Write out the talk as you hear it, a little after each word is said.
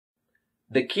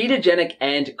The ketogenic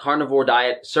and carnivore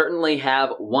diet certainly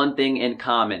have one thing in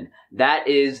common. That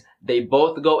is, they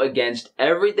both go against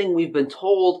everything we've been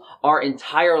told our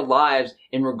entire lives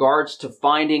in regards to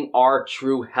finding our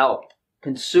true health.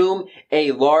 Consume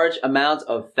a large amount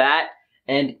of fat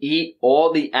and eat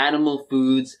all the animal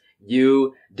foods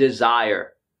you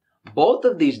desire. Both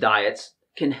of these diets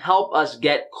can help us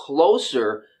get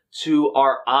closer to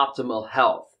our optimal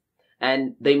health.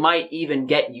 And they might even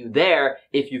get you there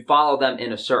if you follow them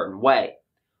in a certain way.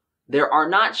 There are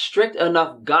not strict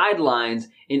enough guidelines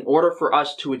in order for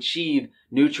us to achieve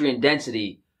nutrient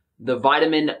density, the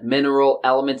vitamin, mineral,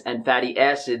 elements, and fatty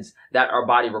acids that our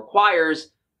body requires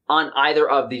on either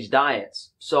of these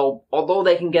diets. So although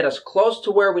they can get us close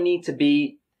to where we need to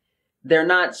be, they're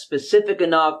not specific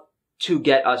enough to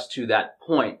get us to that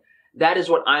point. That is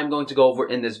what I'm going to go over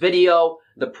in this video,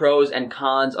 the pros and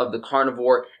cons of the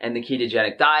carnivore and the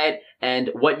ketogenic diet, and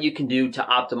what you can do to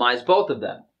optimize both of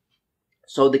them.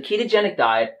 So the ketogenic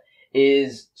diet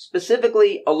is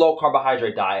specifically a low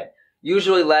carbohydrate diet,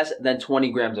 usually less than 20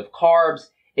 grams of carbs.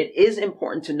 It is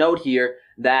important to note here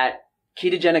that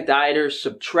ketogenic dieters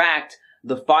subtract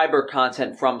the fiber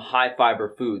content from high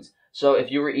fiber foods. So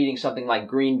if you were eating something like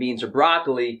green beans or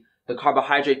broccoli, the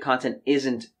carbohydrate content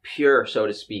isn't pure, so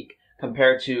to speak,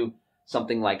 compared to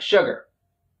something like sugar.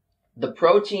 The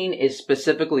protein is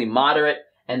specifically moderate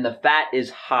and the fat is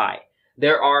high.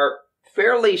 There are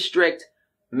fairly strict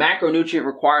macronutrient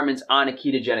requirements on a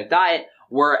ketogenic diet,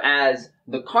 whereas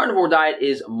the carnivore diet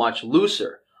is much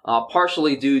looser,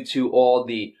 partially due to all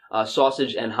the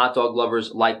sausage and hot dog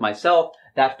lovers like myself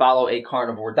that follow a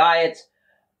carnivore diet.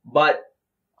 But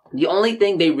the only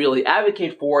thing they really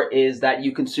advocate for is that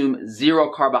you consume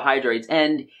zero carbohydrates,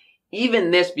 and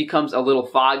even this becomes a little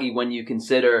foggy when you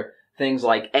consider things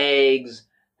like eggs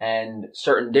and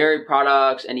certain dairy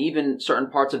products, and even certain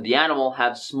parts of the animal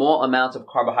have small amounts of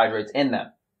carbohydrates in them.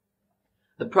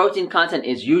 The protein content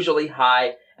is usually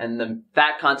high and the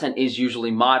fat content is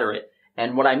usually moderate.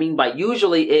 And what I mean by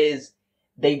usually is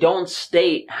they don't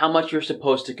state how much you're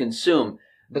supposed to consume.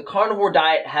 The carnivore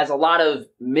diet has a lot of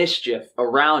mischief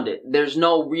around it. There's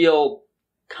no real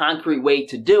concrete way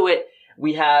to do it.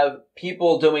 We have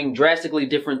people doing drastically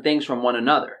different things from one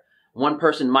another. One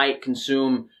person might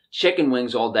consume chicken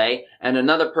wings all day, and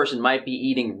another person might be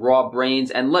eating raw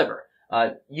brains and liver.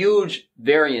 Huge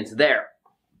variance there.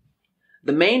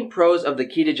 The main pros of the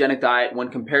ketogenic diet when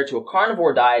compared to a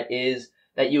carnivore diet is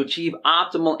that you achieve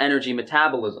optimal energy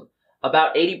metabolism,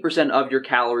 about 80% of your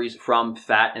calories from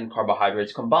fat and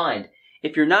carbohydrates combined.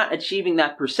 If you're not achieving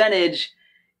that percentage,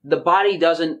 the body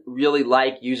doesn't really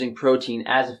like using protein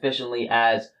as efficiently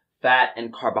as fat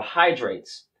and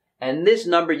carbohydrates. And this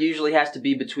number usually has to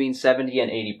be between 70 and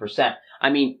 80%.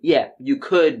 I mean, yeah, you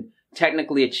could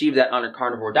technically achieve that on a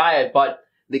carnivore diet, but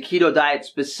the keto diet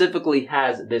specifically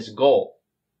has this goal.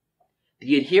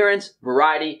 The adherence,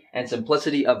 variety, and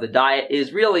simplicity of the diet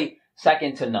is really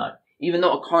second to none. Even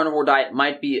though a carnivore diet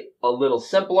might be a little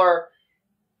simpler,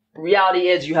 reality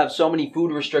is you have so many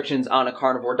food restrictions on a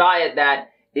carnivore diet that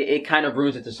it kind of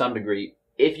ruins it to some degree.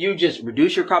 If you just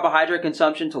reduce your carbohydrate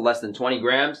consumption to less than 20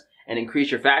 grams and increase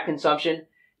your fat consumption,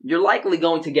 you're likely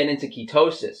going to get into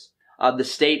ketosis, the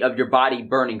state of your body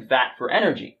burning fat for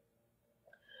energy.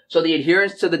 So the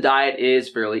adherence to the diet is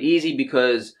fairly easy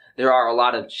because there are a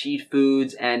lot of cheat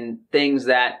foods and things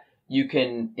that you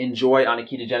can enjoy on a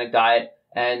ketogenic diet.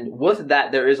 And with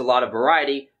that, there is a lot of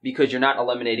variety because you're not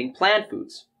eliminating plant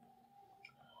foods.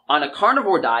 On a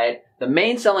carnivore diet, the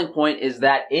main selling point is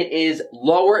that it is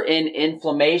lower in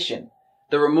inflammation.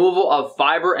 The removal of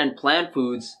fiber and plant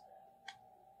foods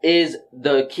is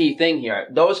the key thing here.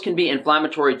 Those can be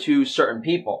inflammatory to certain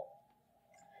people.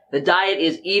 The diet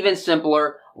is even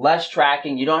simpler, less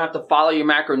tracking. You don't have to follow your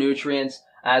macronutrients.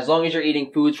 As long as you're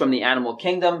eating foods from the animal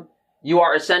kingdom, you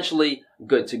are essentially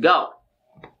good to go.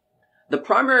 The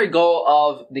primary goal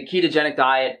of the ketogenic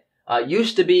diet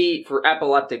used to be for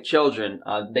epileptic children.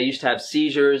 They used to have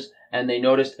seizures, and they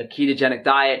noticed a ketogenic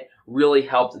diet really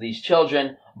helped these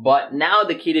children. But now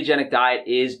the ketogenic diet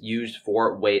is used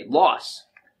for weight loss.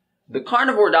 The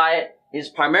carnivore diet is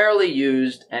primarily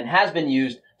used and has been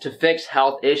used to fix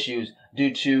health issues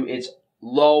due to its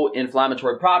low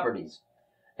inflammatory properties.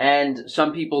 And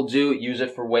some people do use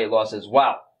it for weight loss as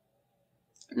well.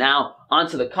 Now,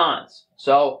 onto the cons.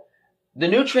 So, the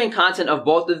nutrient content of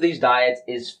both of these diets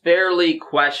is fairly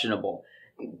questionable.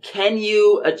 Can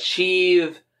you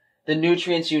achieve the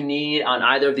nutrients you need on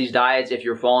either of these diets if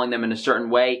you're following them in a certain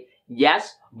way?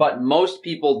 Yes, but most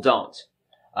people don't.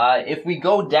 If we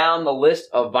go down the list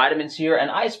of vitamins here,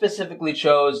 and I specifically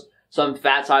chose some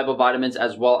fat-soluble vitamins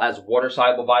as well as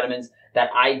water-soluble vitamins, that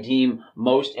I deem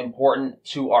most important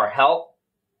to our health.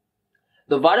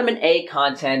 The vitamin A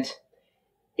content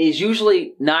is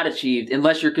usually not achieved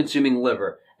unless you're consuming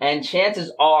liver. And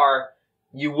chances are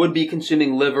you would be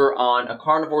consuming liver on a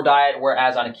carnivore diet,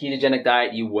 whereas on a ketogenic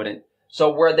diet, you wouldn't.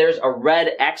 So where there's a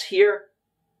red X here,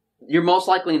 you're most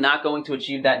likely not going to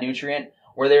achieve that nutrient.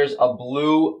 Where there's a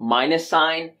blue minus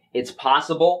sign, it's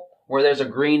possible. Where there's a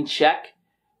green check,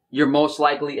 you're most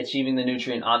likely achieving the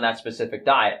nutrient on that specific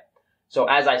diet. So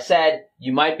as I said,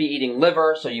 you might be eating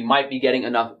liver, so you might be getting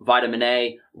enough vitamin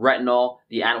A, retinol,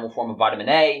 the animal form of vitamin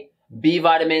A. B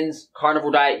vitamins,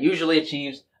 carnivore diet usually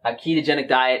achieves. A ketogenic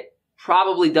diet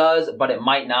probably does, but it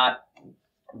might not.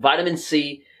 Vitamin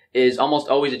C is almost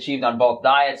always achieved on both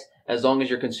diets as long as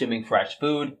you're consuming fresh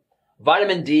food.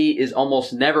 Vitamin D is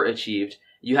almost never achieved.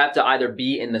 You have to either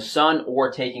be in the sun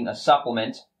or taking a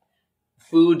supplement.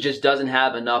 Food just doesn't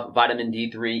have enough vitamin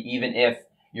D3 even if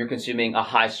you're consuming a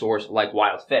high source like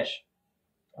wild fish.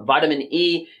 Vitamin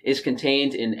E is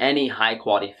contained in any high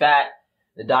quality fat.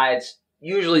 The diets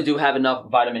usually do have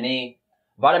enough vitamin E.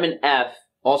 Vitamin F,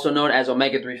 also known as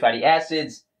omega-3 fatty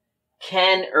acids,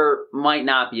 can or might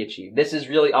not be achieved. This is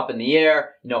really up in the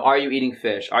air. Are you eating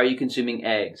fish? Are you consuming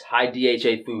eggs? High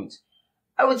DHA foods?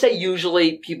 I would say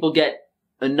usually people get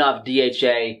enough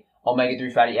DHA,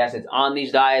 omega-3 fatty acids on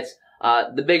these diets.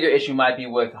 The bigger issue might be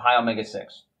with high omega-6.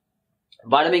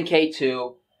 Vitamin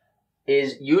K2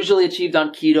 is usually achieved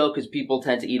on keto because people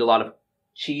tend to eat a lot of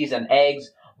cheese and eggs.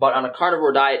 But on a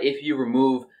carnivore diet, if you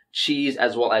remove cheese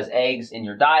as well as eggs in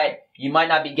your diet, you might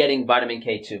not be getting vitamin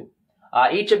K2.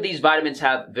 Each of these vitamins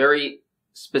have very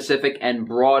specific and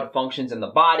broad functions in the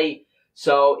body.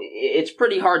 So it's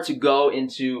pretty hard to go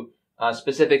into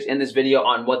specifics in this video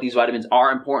on what these vitamins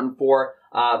are important for.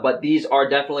 But these are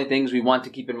definitely things we want to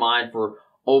keep in mind for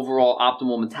overall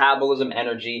optimal metabolism,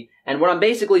 energy. And what I'm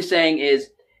basically saying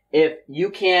is if you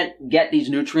can't get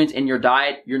these nutrients in your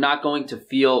diet, you're not going to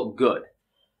feel good.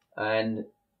 And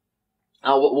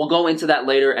we'll go into that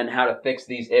later and how to fix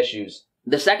these issues.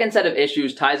 The second set of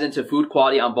issues ties into food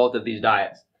quality on both of these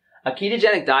diets. A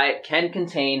ketogenic diet can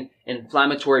contain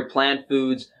inflammatory plant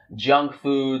foods, junk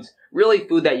foods, really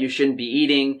food that you shouldn't be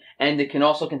eating, and it can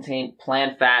also contain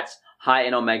plant fats high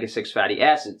in omega-6 fatty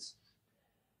acids.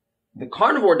 The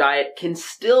carnivore diet can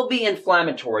still be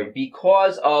inflammatory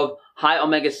because of high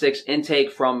omega-6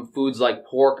 intake from foods like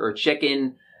pork or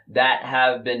chicken that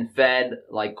have been fed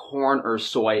like corn or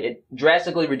soy. It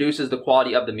drastically reduces the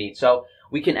quality of the meat. So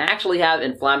we can actually have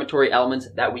inflammatory elements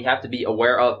that we have to be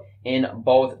aware of in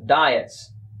both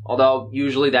diets. Although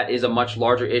usually that is a much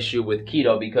larger issue with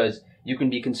keto because you can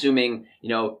be consuming,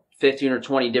 15 or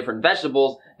 20 different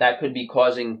vegetables that could be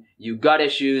causing you gut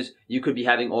issues. You could be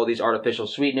having all these artificial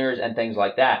sweeteners and things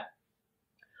like that.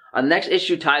 The next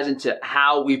issue ties into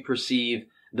how we perceive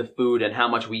the food and how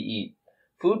much we eat.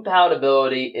 Food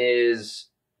palatability is,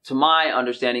 to my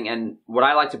understanding, and what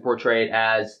I like to portray it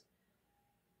as,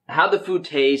 how the food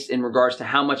tastes in regards to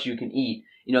how much you can eat.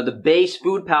 The base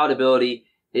food palatability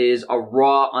is a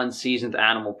raw, unseasoned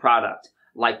animal product.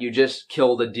 Like you just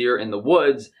killed a deer in the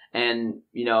woods and,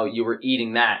 you were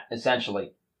eating that,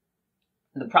 essentially.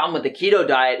 The problem with the keto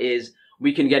diet is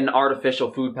we can get an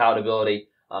artificial food palatability.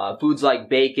 Foods like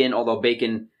bacon, although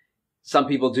bacon some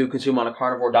people do consume on a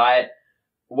carnivore diet.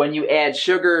 When you add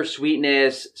sugar,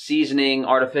 sweetness, seasoning,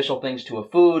 artificial things to a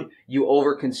food, you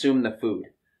overconsume the food.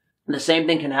 The same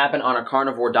thing can happen on a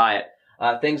carnivore diet.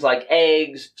 Things like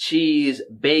eggs, cheese,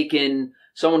 bacon,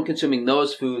 someone consuming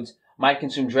those foods might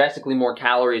consume drastically more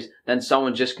calories than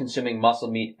someone just consuming muscle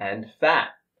meat and fat.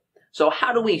 So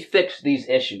how do we fix these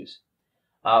issues?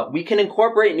 We can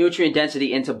incorporate nutrient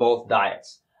density into both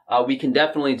diets. We can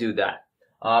definitely do that.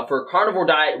 For a carnivore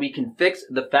diet, we can fix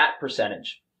the fat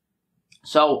percentage.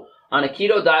 So on a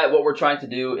keto diet, what we're trying to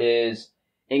do is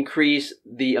increase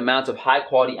the amount of high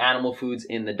quality animal foods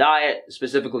in the diet,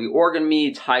 specifically organ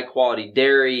meats, high quality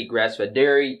dairy, grass-fed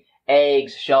dairy,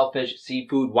 eggs, shellfish,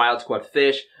 seafood, wild-caught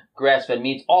fish, grass-fed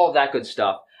meats, all of that good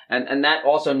stuff. And that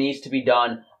also needs to be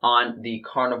done on the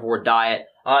carnivore diet,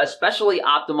 especially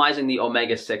optimizing the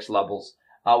omega-6 levels.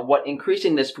 What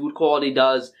increasing this food quality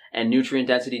does and nutrient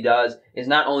density does is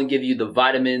not only give you the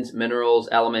vitamins, minerals,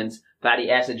 elements,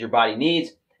 fatty acids your body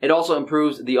needs, it also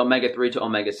improves the omega-3 to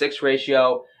omega-6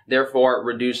 ratio, therefore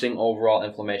reducing overall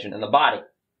inflammation in the body.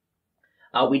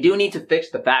 We do need to fix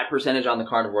the fat percentage on the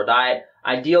carnivore diet.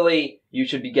 Ideally, you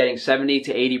should be getting 70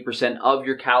 to 80% of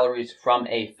your calories from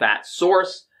a fat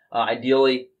source.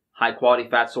 Ideally, high quality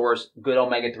fat source, good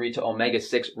omega-3 to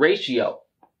omega-6 ratio.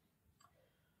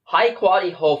 High quality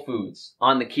whole foods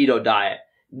on the keto diet.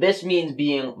 This means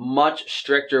being much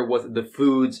stricter with the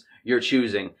foods you're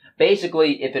choosing.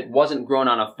 Basically, if it wasn't grown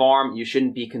on a farm, you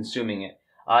shouldn't be consuming it.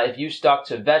 If you stuck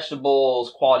to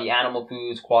vegetables, quality animal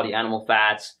foods, quality animal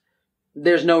fats,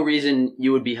 there's no reason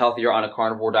you would be healthier on a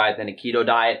carnivore diet than a keto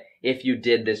diet if you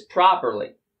did this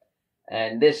properly.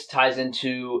 And this ties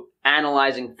into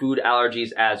analyzing food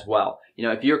allergies as well.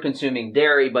 If you're consuming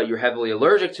dairy but you're heavily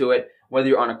allergic to it, whether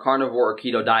you're on a carnivore or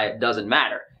keto diet doesn't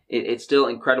matter. It's still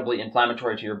incredibly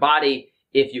inflammatory to your body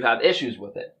if you have issues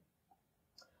with it.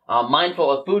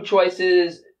 Mindful of food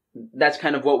choices, that's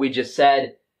kind of what we just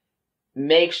said.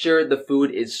 Make sure the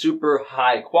food is super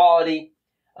high quality,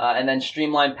 and then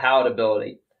streamline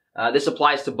palatability. This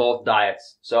applies to both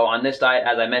diets. So on this diet,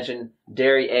 as I mentioned,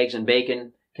 dairy, eggs, and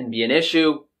bacon can be an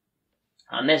issue.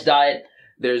 On this diet,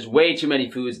 there's way too many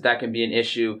foods that can be an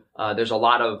issue. There's a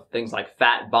lot of things like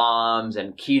fat bombs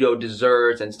and keto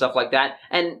desserts and stuff like that.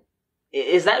 And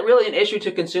is that really an issue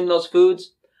to consume those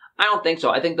foods? I don't think so.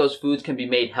 I think those foods can be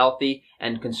made healthy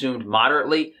and consumed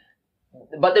moderately.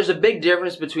 But there's a big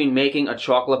difference between making a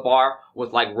chocolate bar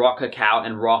with like raw cacao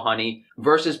and raw honey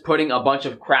versus putting a bunch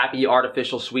of crappy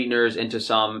artificial sweeteners into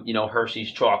some,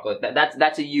 Hershey's chocolate.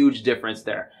 That's a huge difference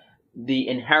there. The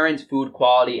inherent food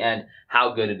quality and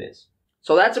how good it is.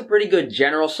 So that's a pretty good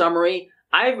general summary.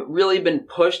 I've really been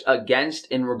pushed against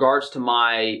in regards to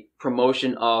my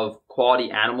promotion of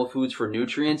quality animal foods for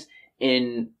nutrients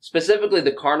in specifically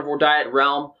the carnivore diet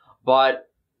realm, but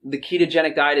the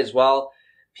ketogenic diet as well.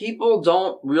 People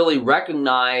don't really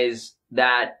recognize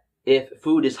that if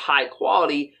food is high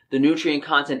quality, the nutrient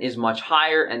content is much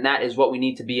higher, and that is what we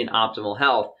need to be in optimal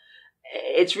health.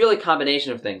 It's really a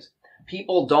combination of things.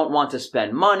 People don't want to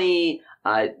spend money.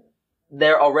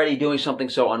 They're already doing something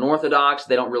so unorthodox.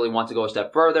 They don't really want to go a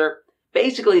step further.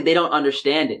 Basically, they don't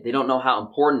understand it. They don't know how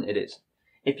important it is.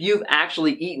 If you've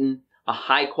actually eaten a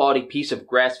high quality piece of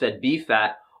grass-fed beef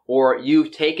fat, or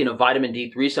you've taken a vitamin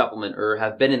D3 supplement or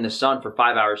have been in the sun for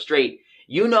 5 hours straight,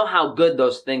 you know how good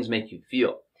those things make you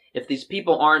feel. If these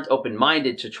people aren't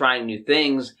open-minded to trying new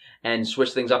things and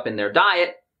switch things up in their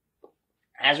diet,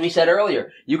 as we said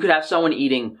earlier, you could have someone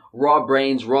eating raw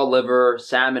brains, raw liver,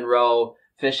 salmon roe,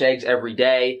 fish eggs every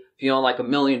day, feeling like $1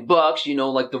 million,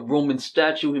 like the Roman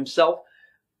statue himself.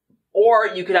 Or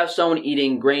you could have someone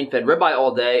eating grain-fed ribeye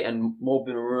all day and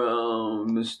moping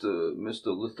around, Mr.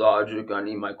 Lethargic, I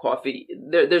need my coffee.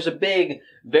 There's a big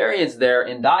variance there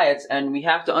in diets, and we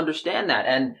have to understand that.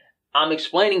 And I'm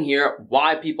explaining here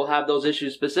why people have those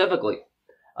issues specifically.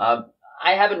 I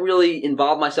haven't really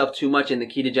involved myself too much in the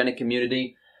ketogenic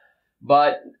community,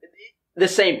 but the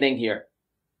same thing here.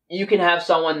 You can have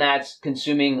someone that's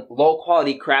consuming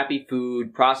low-quality, crappy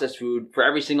food, processed food for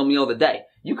every single meal of the day.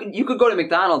 You could go to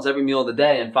McDonald's every meal of the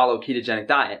day and follow a ketogenic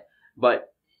diet,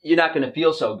 but you're not going to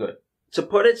feel so good. To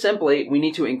put it simply, we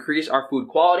need to increase our food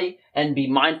quality and be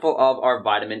mindful of our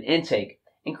vitamin intake.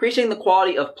 Increasing the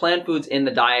quality of plant foods in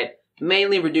the diet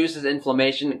mainly reduces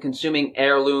inflammation. Consuming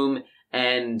heirloom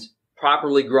and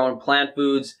properly grown plant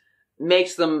foods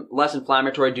makes them less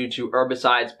inflammatory due to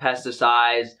herbicides,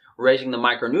 pesticides, raising the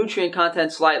micronutrient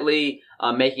content slightly,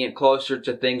 making it closer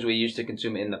to things we used to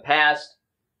consume in the past.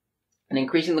 And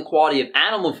increasing the quality of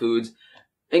animal foods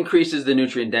increases the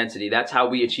nutrient density. That's how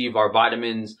we achieve our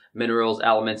vitamins, minerals,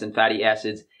 elements, and fatty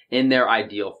acids in their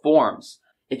ideal forms.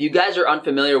 If you guys are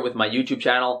unfamiliar with my YouTube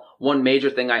channel, one major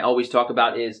thing I always talk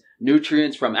about is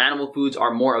nutrients from animal foods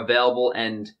are more available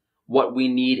and what we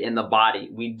need in the body.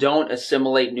 We don't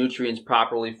assimilate nutrients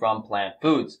properly from plant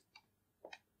foods.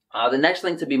 The next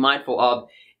thing to be mindful of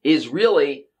is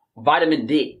really vitamin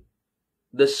D.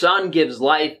 The sun gives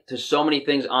life to so many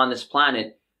things on this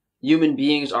planet. Human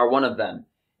beings are one of them.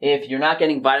 If you're not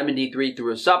getting vitamin D3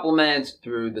 through a supplement,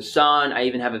 through the sun, I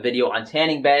even have a video on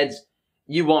tanning beds,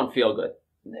 you won't feel good.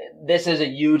 This is a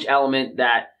huge element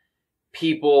that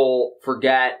people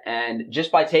forget, and just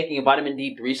by taking a vitamin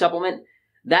D3 supplement,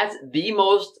 that's the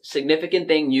most significant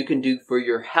thing you can do for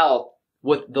your health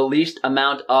with the least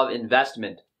amount of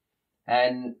investment.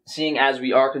 And seeing as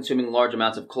we are consuming large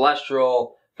amounts of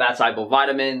cholesterol, fat-soluble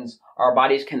vitamins, our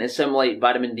bodies can assimilate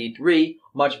vitamin D3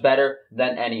 much better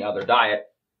than any other diet.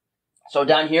 So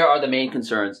down here are the main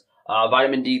concerns.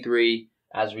 Vitamin D3,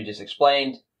 as we just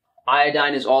explained.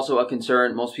 Iodine is also a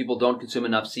concern. Most people don't consume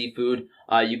enough seafood.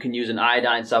 You can use an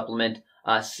iodine supplement.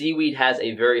 Seaweed has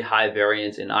a very high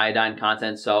variance in iodine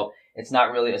content, so it's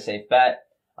not really a safe bet.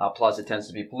 Plus, it tends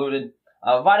to be polluted.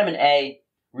 Vitamin A,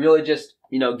 really just,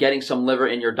 getting some liver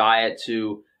in your diet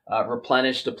to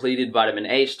replenish depleted vitamin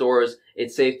A stores.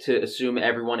 It's safe to assume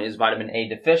everyone is vitamin A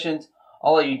deficient,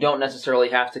 although you don't necessarily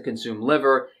have to consume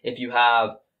liver if you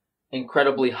have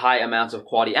incredibly high amounts of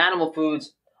quality animal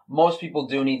foods. most people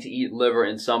do need to eat liver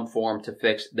in some form to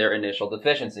fix their initial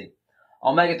deficiency.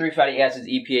 Omega-3 fatty acids,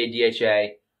 EPA,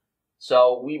 DHA.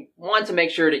 So we want to make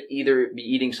sure to either be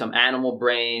eating some animal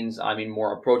brains,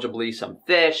 more approachably some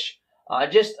fish,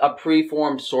 just a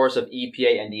preformed source of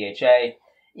EPA and DHA.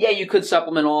 Yeah, you could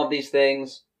supplement all of these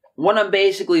things. What I'm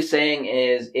basically saying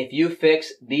is if you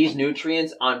fix these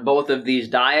nutrients on both of these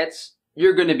diets,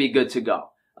 you're going to be good to go.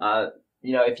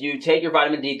 If you take your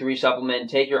vitamin D3 supplement,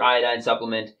 take your iodine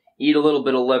supplement, eat a little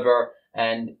bit of liver,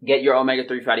 and get your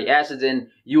omega-3 fatty acids in,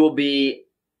 you will be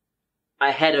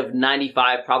ahead of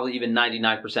 95, probably even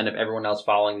 99% of everyone else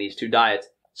following these two diets.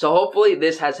 So hopefully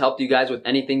this has helped you guys with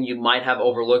anything you might have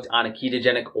overlooked on a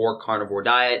ketogenic or carnivore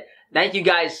diet. Thank you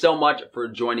guys so much for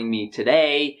joining me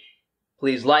today.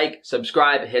 Please like,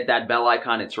 subscribe, hit that bell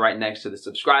icon. It's right next to the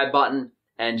subscribe button,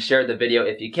 and share the video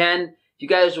if you can. If you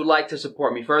guys would like to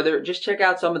support me further, just check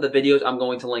out some of the videos I'm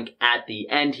going to link at the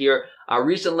end here.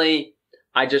 Recently,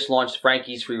 I just launched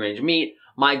Frankie's Free Range Meat.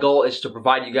 My goal is to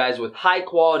provide you guys with high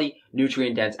quality,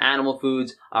 nutrient dense animal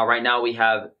foods. Right now we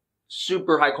have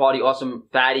super high quality, awesome,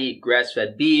 fatty,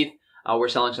 grass-fed beef. We're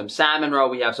selling some salmon raw.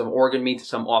 We have some organ meats,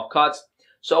 some offcuts.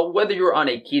 So whether you're on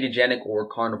a ketogenic or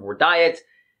carnivore diet,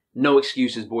 no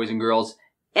excuses, boys and girls.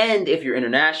 And if you're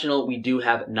international, we do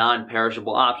have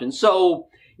non-perishable options. So,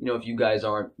 if you guys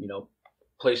aren't,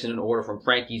 placing an order from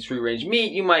Frankie's Free Range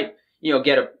Meat, you might,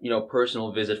 get a,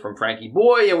 personal visit from Frankie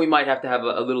Boy, and we might have to have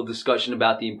a little discussion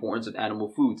about the importance of animal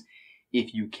foods,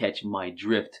 if you catch my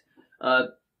drift.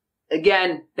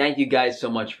 Again, thank you guys so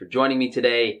much for joining me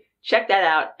today. Check that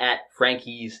out at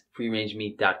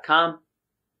frankiesfreerangemeat.com.